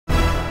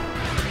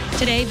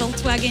Today,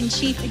 Volkswagen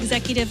Chief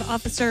Executive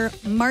Officer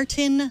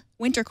Martin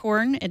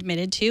Winterkorn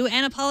admitted to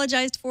and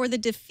apologized for the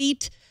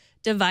defeat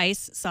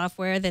device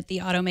software that the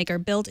automaker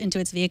built into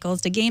its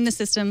vehicles to game the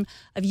system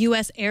of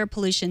U.S. air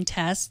pollution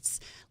tests.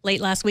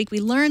 Late last week, we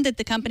learned that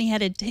the company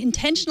had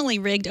intentionally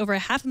rigged over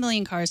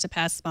 500,000 cars to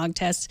pass smog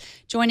tests.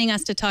 Joining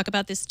us to talk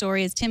about this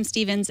story is Tim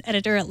Stevens,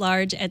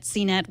 editor-at-large at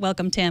CNET.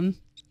 Welcome, Tim.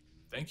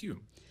 Thank you.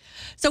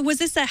 So was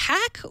this a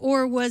hack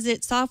or was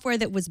it software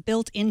that was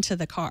built into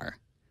the car?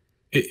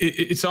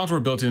 It's software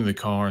built into the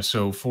car.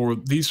 So for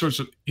these sorts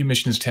of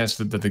emissions tests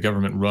that the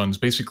government runs,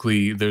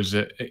 basically there's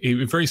a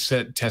very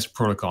set test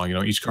protocol. You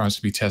know, each car has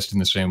to be tested in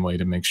the same way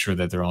to make sure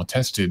that they're all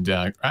tested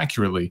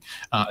accurately.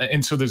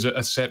 And so there's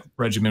a set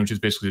regimen, which is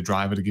basically to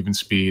drive at a given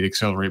speed,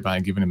 accelerate by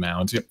a given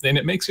amount. And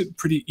it makes it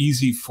pretty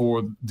easy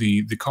for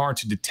the car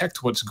to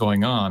detect what's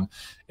going on.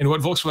 And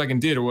what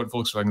Volkswagen did, or what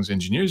Volkswagen's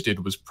engineers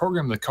did, was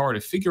program the car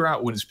to figure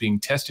out when it's being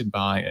tested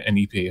by an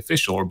EPA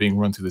official or being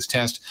run through this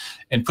test,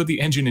 and put the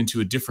engine into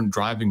a different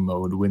driving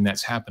mode when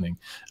that's happening.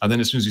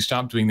 Then as soon as you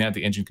stop doing that,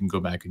 the engine can go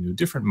back into a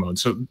different mode.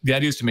 So the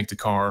idea is to make the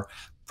car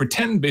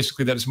pretend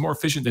basically that it's more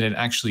efficient than it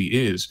actually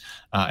is.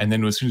 And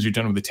then as soon as you're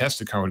done with the test,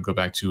 the car would go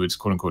back to its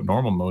quote unquote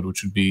normal mode,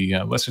 which would be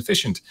less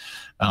efficient.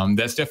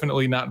 That's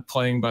definitely not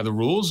playing by the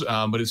rules,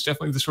 but it's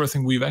definitely the sort of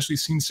thing we've actually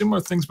seen similar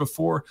things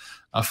before.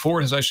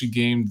 Ford has actually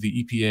gamed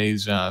the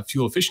EPA's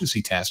fuel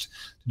efficiency test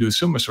to do a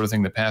similar sort of thing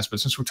in the past. But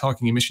since we're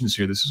talking emissions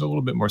here, this is a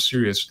little bit more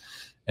serious.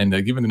 And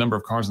given the number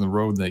of cars on the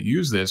road that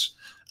use this,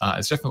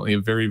 it's definitely a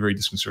very, very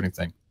disconcerting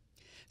thing.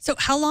 So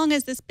how long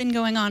has this been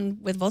going on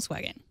with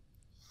Volkswagen?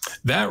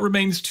 That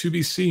remains to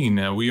be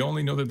seen. We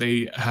only know that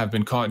they have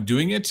been caught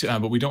doing it,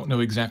 but we don't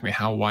know exactly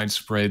how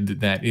widespread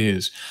that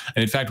is.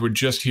 And in fact, we're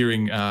just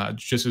hearing,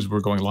 just as we're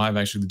going live,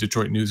 actually, the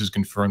Detroit News has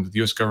confirmed that the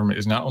U.S. government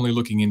is not only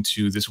looking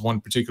into this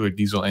one particular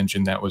diesel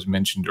engine that was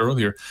mentioned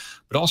earlier,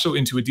 but also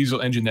into a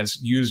diesel engine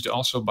that's used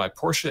also by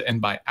Porsche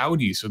and by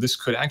Audi. So this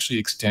could actually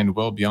extend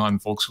well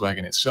beyond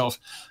Volkswagen itself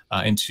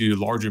into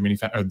larger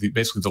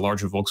basically the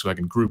larger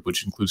Volkswagen group,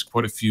 which includes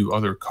quite a few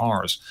other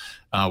cars.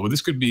 Well,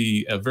 this could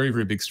be a very,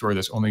 very big story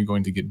that's only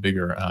going to get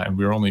bigger, and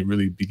we're only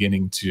really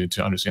beginning to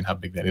understand how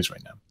big that is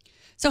right now.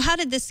 So how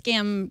did this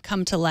scam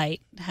come to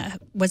light?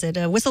 Was it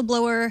a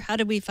whistleblower? How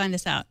did we find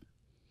this out?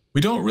 We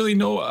don't really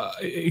know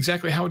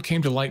exactly how it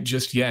came to light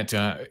just yet.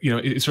 You know,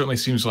 it certainly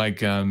seems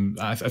like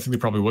I think there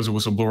probably was a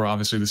whistleblower.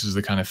 Obviously, this is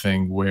the kind of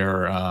thing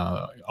where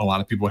a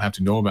lot of people would have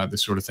to know about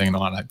this sort of thing, and a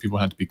lot of people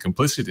have to be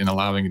complicit in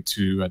allowing it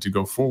to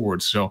go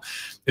forward. So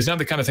it's not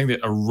the kind of thing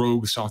that a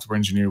rogue software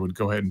engineer would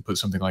go ahead and put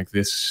something like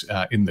this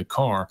in the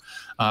car.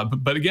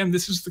 But again,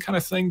 this is the kind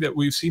of thing that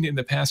we've seen in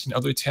the past in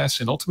other tests,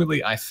 and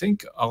ultimately, I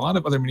think a lot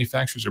of other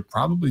manufacturers are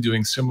probably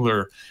doing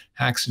similar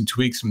hacks and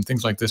tweaks and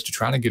things like this to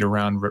try to get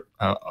around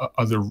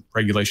other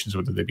regulations,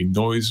 whether they be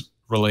noise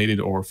related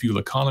or fuel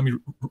economy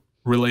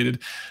related.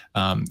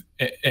 And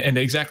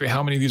exactly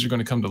how many of these are going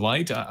to come to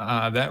light,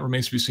 that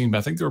remains to be seen. But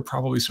I think there are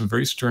probably some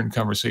very stern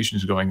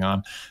conversations going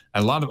on.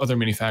 A lot of other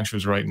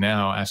manufacturers right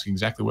now asking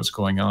exactly what's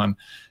going on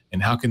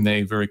and how can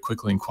they very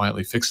quickly and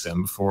quietly fix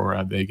them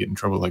before they get in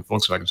trouble like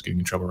Volkswagen's getting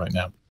in trouble right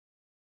now.